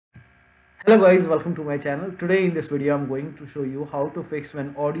Hello guys, welcome to my channel. Today in this video I'm going to show you how to fix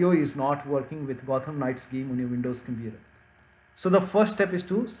when audio is not working with Gotham Knights game on your Windows computer. So the first step is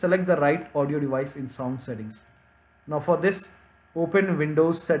to select the right audio device in sound settings. Now for this, open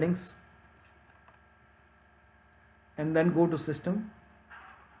Windows settings and then go to system.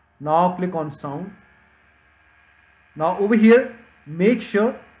 Now click on sound. Now over here, make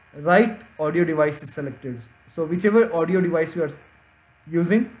sure right audio device is selected. So whichever audio device you are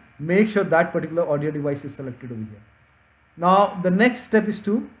using, make sure that particular audio device is selected over here. Now the next step is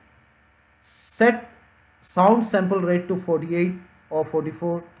to set sound sample rate to 48 or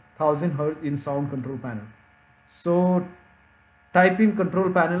 44,000 Hz in sound control panel. So type in control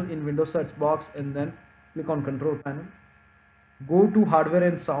panel in Windows search box and then click on control panel. Go to hardware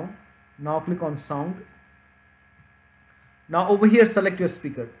and sound. Now click on sound. Now over here select your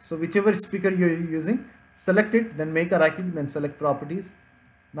speaker. So whichever speaker you're using, select it, then make a right click, then select properties.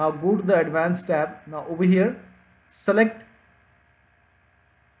 Now go to the advanced tab. Now over here select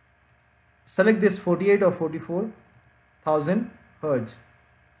this 48 or 44,000 Hz.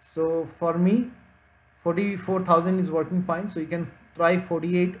 So for me 44,000 is working fine, so you can try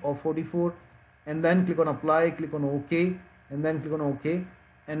 48 or 44 and then click on apply, click on OK and then click on OK,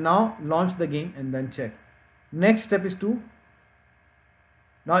 and now launch the game and then check. Next step is to,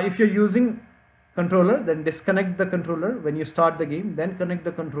 now if you're using controller, then disconnect the controller when you start the game, then connect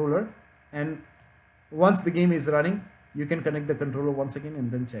the controller, and once the game is running you can connect the controller once again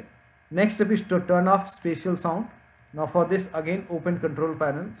and then check. Next step is to turn off spatial sound. Now for this again open control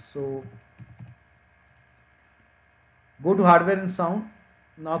panel, so go to hardware and sound.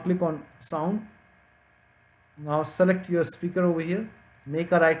 Now click on sound. Now select your speaker over here,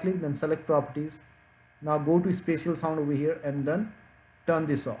 make a right click, then select properties. Now go to spatial sound over here and then turn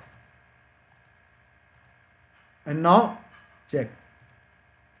this off. And now check.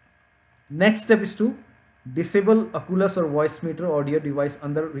 Next step is to disable Oculus or voicemeeter audio device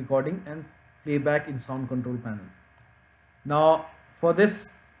under recording and playback in sound control panel. Now for this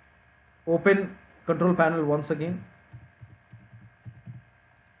open control panel once again.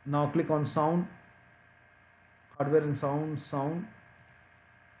 Now click on sound, hardware and sound.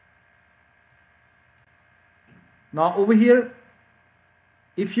 Now over here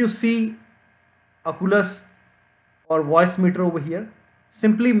if you see Oculus or voicemeeter over here,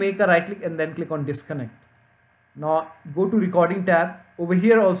 simply make a right click and then click on disconnect. Now go to recording tab. Over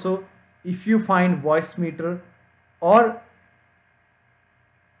here also if you find voicemeeter or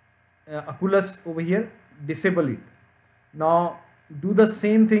Oculus over here, disable it. Now do the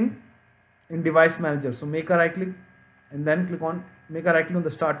same thing in device manager. So make a right click and then make a right click on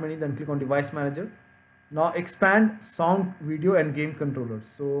the start menu, then click on device manager. Now expand sound, video and game controllers.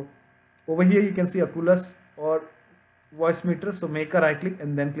 So over here you can see Oculus or voicemeter, so make a right click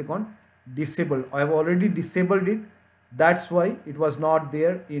and then click on disable. I have already disabled it, that's why it was not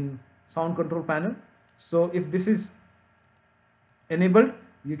there in sound control panel. So if this is enabled,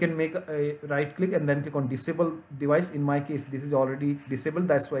 you can make a right click and then click on disable device. In my case this is already disabled,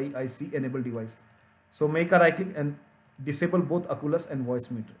 that's why I see enable device. So make a right click and disable both Oculus and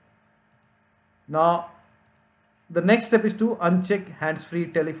voicemeter. Now the next step is to uncheck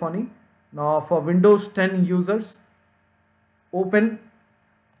hands-free telephony. Now for Windows 10 users, open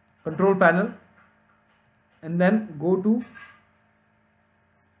control panel and then go to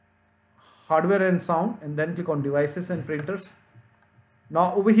hardware and sound and then click on devices and printers.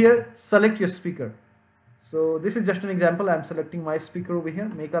 Now over here select your speaker. So this is just an example, I am selecting my speaker over here.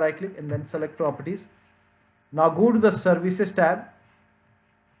 Make a right click and then select properties. Now go to the services tab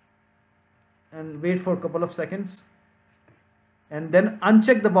and wait for a couple of seconds and then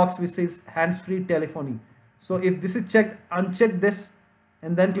uncheck the box which says hands-free telephony. So if this is checked, uncheck this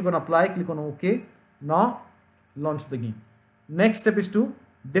and then click on apply, click on OK. Now launch the game. Next step is to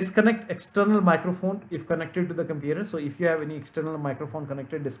disconnect external microphone if connected to the computer. So if you have any external microphone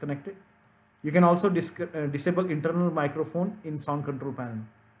connected, disconnect it. You can also disable internal microphone in sound control panel.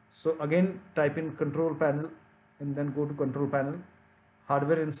 So again type in control panel and then go to control panel,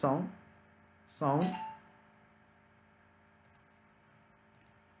 hardware and sound.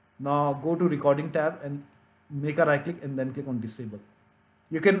 Now go to recording tab and make a right click and then click on disable.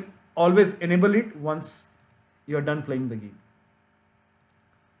 You can always enable it once you are done playing the game.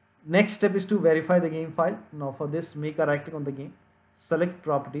 Next step is to verify the game file. Now for this make a right click on the game, select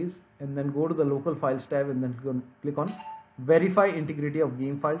properties and then go to the local files tab and then click on verify integrity of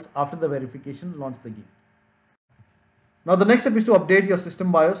game files. After the verification, launch the game. Now the next step is to update your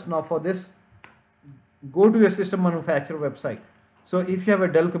system BIOS. Now for this, go to your system manufacturer website. So if you have a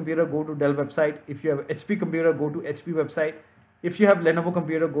Dell computer, go to Dell website. If you have HP computer, go to HP website. If you have Lenovo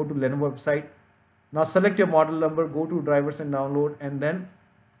computer, go to Lenovo website. Now select your model number, go to drivers and download, and then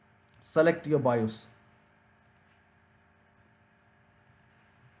select your BIOS.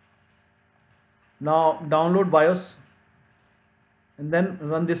 Now download BIOS and then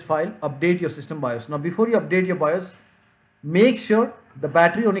run this file, update your system BIOS. Now before you update your BIOS, make sure the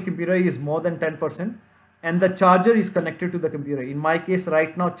battery on your computer is more than 10% and the charger is connected to the computer. In my case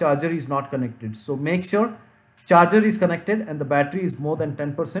right now, charger is not connected. So make sure charger is connected and the battery is more than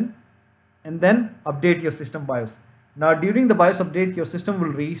 10%, and then update your system BIOS. Now during the BIOS update, your system will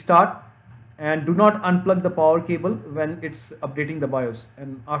restart, and do not unplug the power cable when it's updating the BIOS.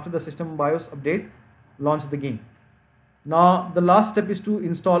 And after the system BIOS update, launch the game. Now the last step is to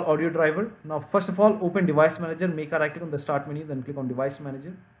install audio driver. Now first of all, open device manager, make a right click on the start menu, then click on device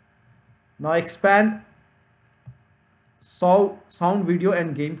manager. Now expand sound, video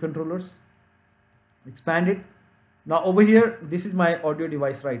and game controllers. Expand it. Now over here, this is my audio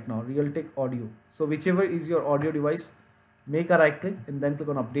device right now, Realtek audio. So whichever is your audio device, make a right click and then click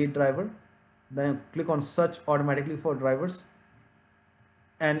on update driver. Then click on search automatically for drivers.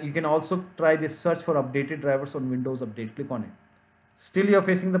 And you can also try this search for updated drivers on Windows Update. Click on it. Still you're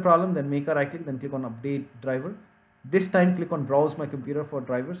facing the problem, then make a right click, then click on update driver. This time click on browse my computer for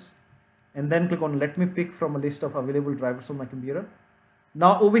drivers, and then click on let me pick from a list of available drivers on my computer.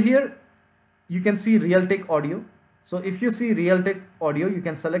 Now over here you can see Realtek audio. So if you see Realtek audio, you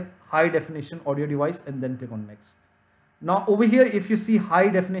can select high definition audio device and then click on next. Now over here, if you see high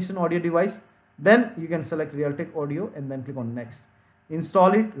definition audio device, then you can select Realtek audio and then click on next.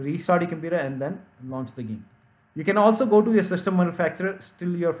 Install it, restart your computer, and then launch the game. You can also go to your system manufacturer.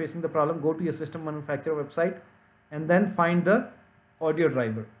 Still you're facing the problem, go to your system manufacturer website and then find the audio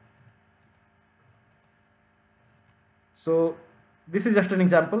driver. So this is just an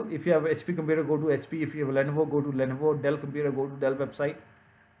example. If you have HP computer, go to HP. If you have Lenovo, go to Lenovo. Dell computer, go to Dell website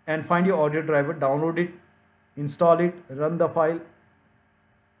and find your audio driver, download it, install it, run the file,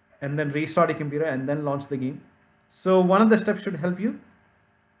 and then restart your computer and then launch the game. So one of the steps should help you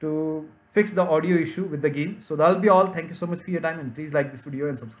to fix the audio issue with the game. So that'll be all. Thank you so much for your time, and please like this video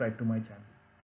and subscribe to my channel.